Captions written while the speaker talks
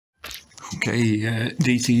Okay,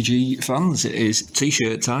 DTG fans, it is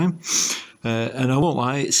t-shirt time, and I won't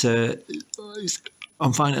lie,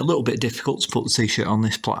 I'm finding it a little bit difficult to put the t-shirt on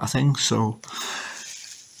this platter thing, so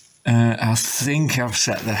I think I've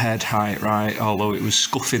set the head height right, although it was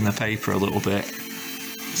scuffing the paper a little bit.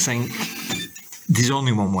 I think there's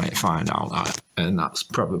only one way to find out that, and that's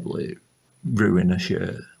probably ruin a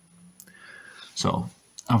shirt. So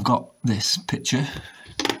I've got this picture,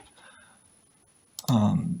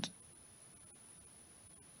 and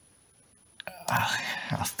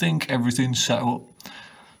I think everything's set up.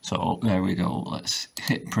 So there we go, let's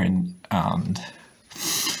hit print and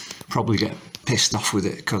probably get pissed off with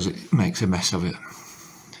it because it makes a mess of it.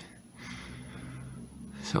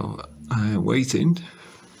 So waiting,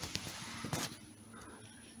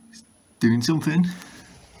 doing something.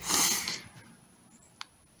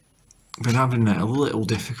 Been having a little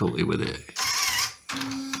difficulty with it,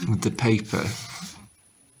 with the paper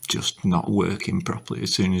just not working properly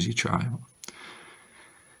as soon as you try.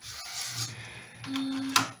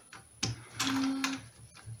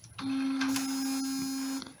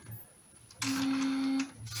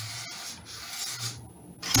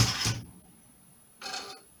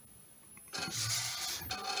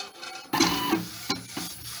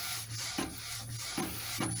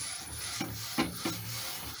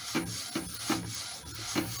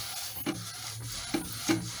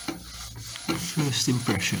 First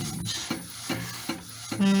impressions.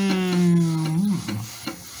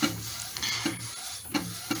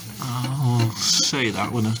 I'll say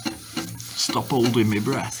that when I stop holding my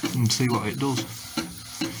breath and see what it does.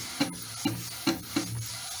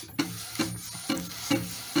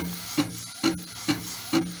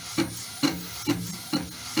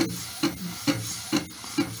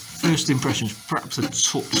 First impressions, perhaps a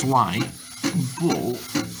touch light, but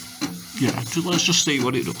yeah, let's just see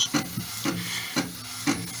what it does.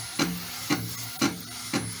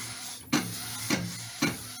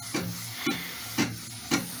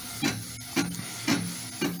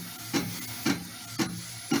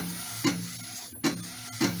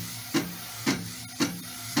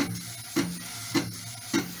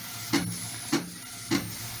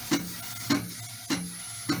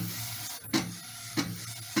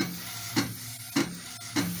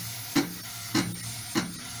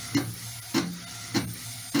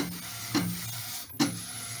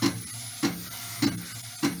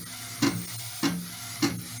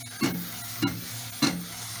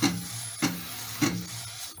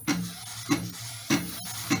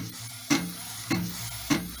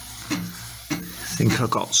 I think I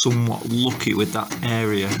got somewhat lucky with that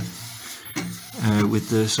area, with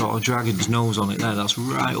the sort of dragon's nose on it there. That's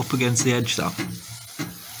right up against the edge, that.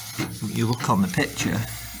 You look on the picture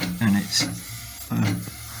and it's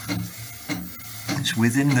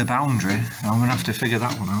within the boundary. I'm going to have to figure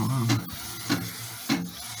that one out, aren't I?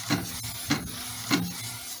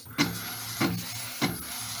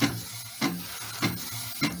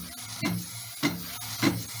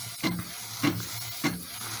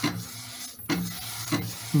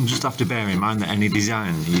 You just have to bear in mind that any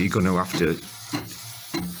design you're going to have to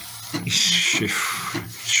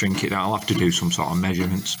shrink it down. I'll have to do some sort of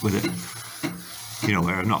measurements with it. You know,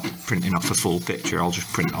 where I'm not printing off a full picture, I'll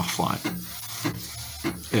just print off like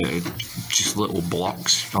just little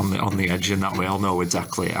blocks on the edge, and that way I'll know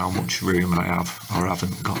exactly how much room I have or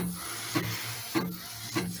haven't got.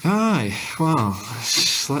 Aye, well,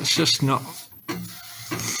 let's just not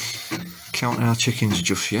count our chickens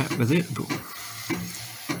just yet with it, but.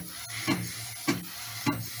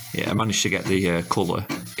 Yeah, I managed to get the colour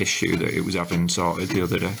issue that it was having sorted the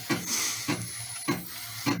other day,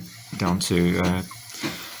 down to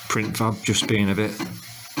print fab just being a bit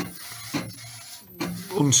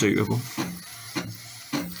unsuitable.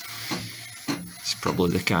 It's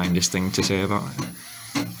probably the kindest thing to say about it.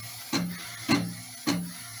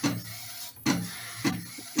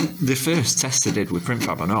 The first test I did with print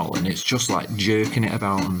fab and all, and it's just like jerking it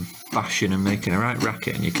about and bashing and making a right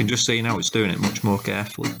racket, and you can just see now it's doing it much more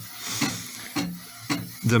carefully.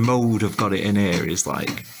 The mode I've got it in here is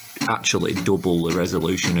like actually double the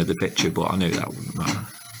resolution of the picture, but I knew that wouldn't matter.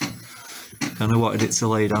 And I wanted it to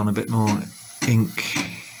lay down a bit more ink.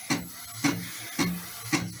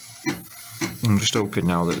 I'm just hoping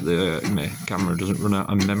now that my camera doesn't run out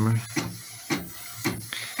of memory.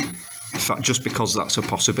 In fact, just because that's a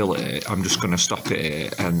possibility, I'm just going to stop it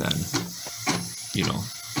here and then, you know,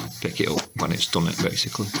 pick it up when it's done it,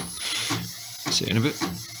 basically. See you in a bit.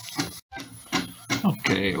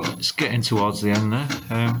 Okay, well, it's getting towards the end there.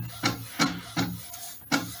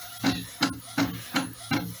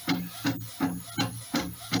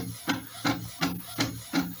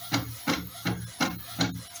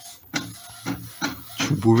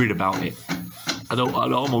 worried about it. I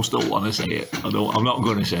almost don't want to say it. I'm not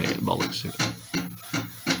going to say it. Bollocks.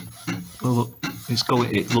 Well, look, it's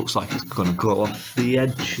going. It looks like it's going to go off the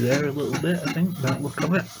edge there a little bit. I think that look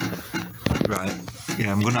of it. Right.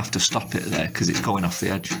 Yeah, I'm going to have to stop it there because it's going off the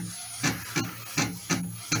edge.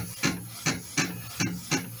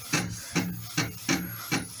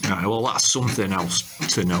 Right. Well, that's something else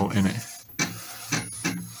to note, isn't it?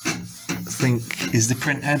 I think, is the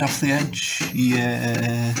print head off the edge?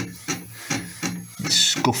 Yeah. It's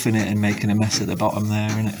scuffing it and making a mess at the bottom there,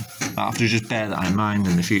 isn't it? I have to just bear that in mind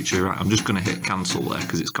in the future. Right, I'm just going to hit cancel there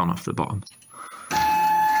because it's gone off the bottom.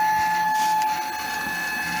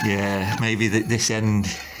 Yeah, maybe this end.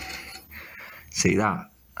 See that?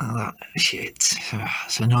 Oh, that shit.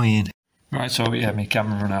 It's annoying. Right, so yeah, my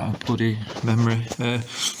camera ran out of bloody memory.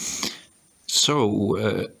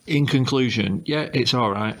 In conclusion, yeah, it's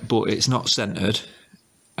alright, but it's not centred,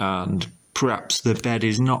 and perhaps the bed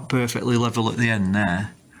is not perfectly level at the end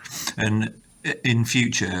there. And in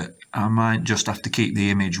future, I might just have to keep the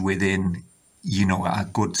image within, you know, a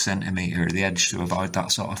good centimetre of the edge to avoid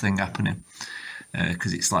that sort of thing happening.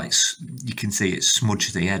 Because it's like, you can see it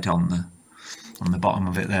smudged the head on the bottom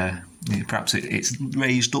of it there. Perhaps it's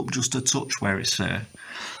raised up just a touch where it's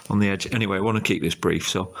on the edge. Anyway, I want to keep this brief,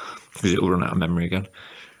 so because it will run out of memory again.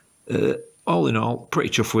 All in all, pretty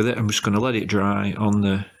chuffed with it. I'm just going to let it dry on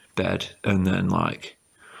the bed and then like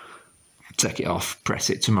take it off, press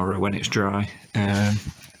it tomorrow when it's dry. I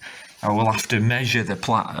will have to measure the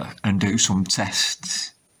platter and do some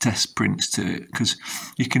test prints to it, because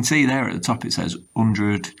you can see there at the top it says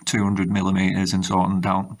 100, 200 millimeters and so on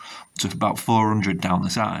down to about 400 down the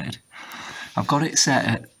side. I've got it set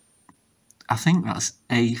at, I think that's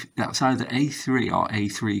either A3 or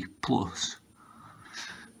A3 plus,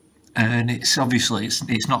 and it's obviously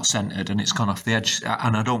it's not centered and it's gone off the edge,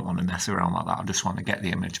 and I don't want to mess around like that. I just want to get the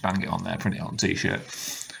image, bang it on there, print it on t-shirt,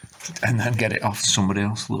 and then get it off to somebody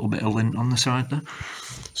else. A little bit of lint on the side there.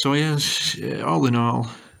 So yes, all in all,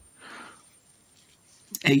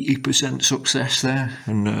 80% success there,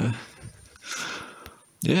 and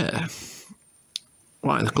yeah,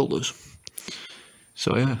 like the colours.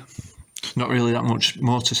 So yeah, not really that much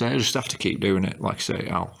more to say. I just have to keep doing it. Like I say,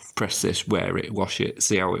 I'll press this, wear it, wash it,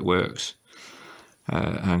 see how it works,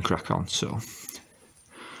 and crack on. So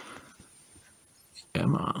yeah,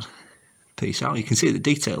 man, peace out. You can see the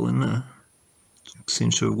detail in there.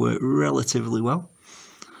 Seems to have worked relatively well.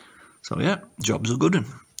 So yeah, job's a good one.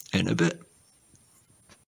 In a bit.